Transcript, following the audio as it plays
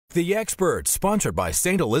The Expert, sponsored by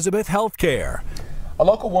St. Elizabeth Healthcare. A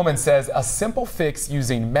local woman says a simple fix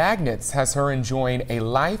using magnets has her enjoying a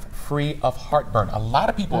life free of heartburn. A lot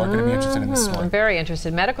of people are going to be interested in this story. I'm very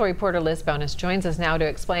interested. Medical reporter Liz Bonus joins us now to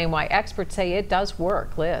explain why experts say it does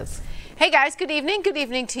work. Liz. Hey guys, good evening. Good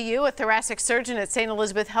evening to you, a thoracic surgeon at St.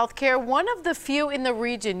 Elizabeth Healthcare, one of the few in the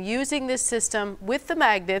region using this system with the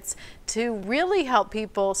magnets to really help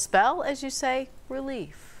people spell, as you say,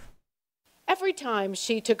 relief. Every time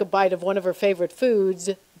she took a bite of one of her favorite foods,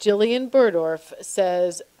 Jillian Burdorf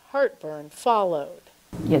says heartburn followed.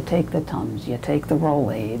 You take the Tums, you take the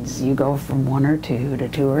Rolaids, you go from 1 or 2 to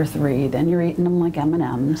 2 or 3, then you're eating them like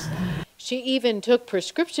M&Ms. She even took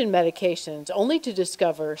prescription medications, only to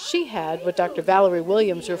discover she had what Dr. Valerie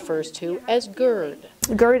Williams refers to as GERD.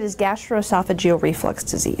 GERD is gastroesophageal reflux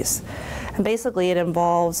disease. And basically it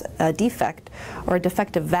involves a defect or a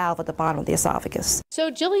defective valve at the bottom of the esophagus.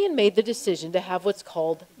 So Jillian made the decision to have what's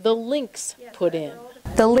called the LINX put in.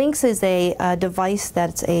 The LINX is a device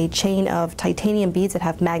that's a chain of titanium beads that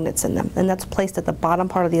have magnets in them, and that's placed at the bottom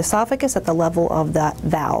part of the esophagus at the level of that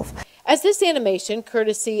valve. As this animation,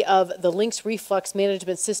 courtesy of the LINX reflux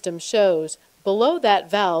management system, shows, below that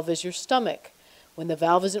valve is your stomach. When the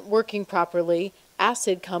valve isn't working properly,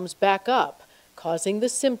 acid comes back up, causing the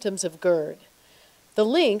symptoms of GERD. The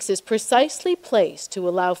LINX is precisely placed to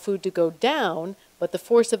allow food to go down, but the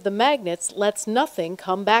force of the magnets lets nothing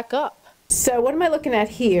come back up. So what am I looking at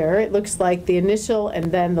here? It looks like the initial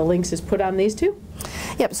and then the LINX is put on these two?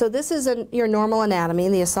 Yep, so this is your normal anatomy.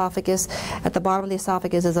 The esophagus, at the bottom of the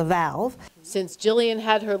esophagus is a valve. Since Jillian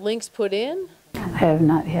had her LINX put in? I have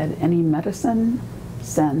not had any medicine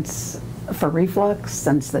for reflux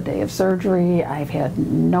since the day of surgery. I've had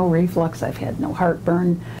no reflux, I've had no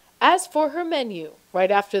heartburn. As for her menu,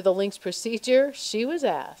 right after the LINX procedure, she was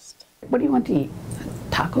asked, "What do you want to eat?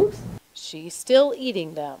 Tacos?" She's still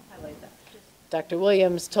eating them. I like that. Dr.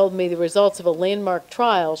 Williams told me the results of a landmark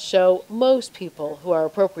trial show most people who are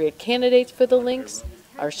appropriate candidates for the LINX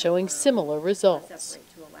are showing similar results.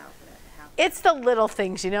 It's the little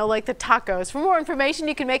things, you know, like the tacos. For more information,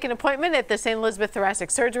 you can make an appointment at the St. Elizabeth Thoracic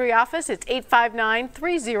Surgery Office. It's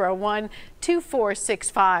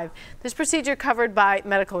 859-301-2465. This procedure covered by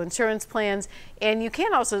medical insurance plans, and you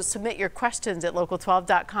can also submit your questions at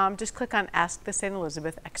local12.com. Just click on Ask the St.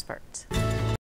 Elizabeth Expert.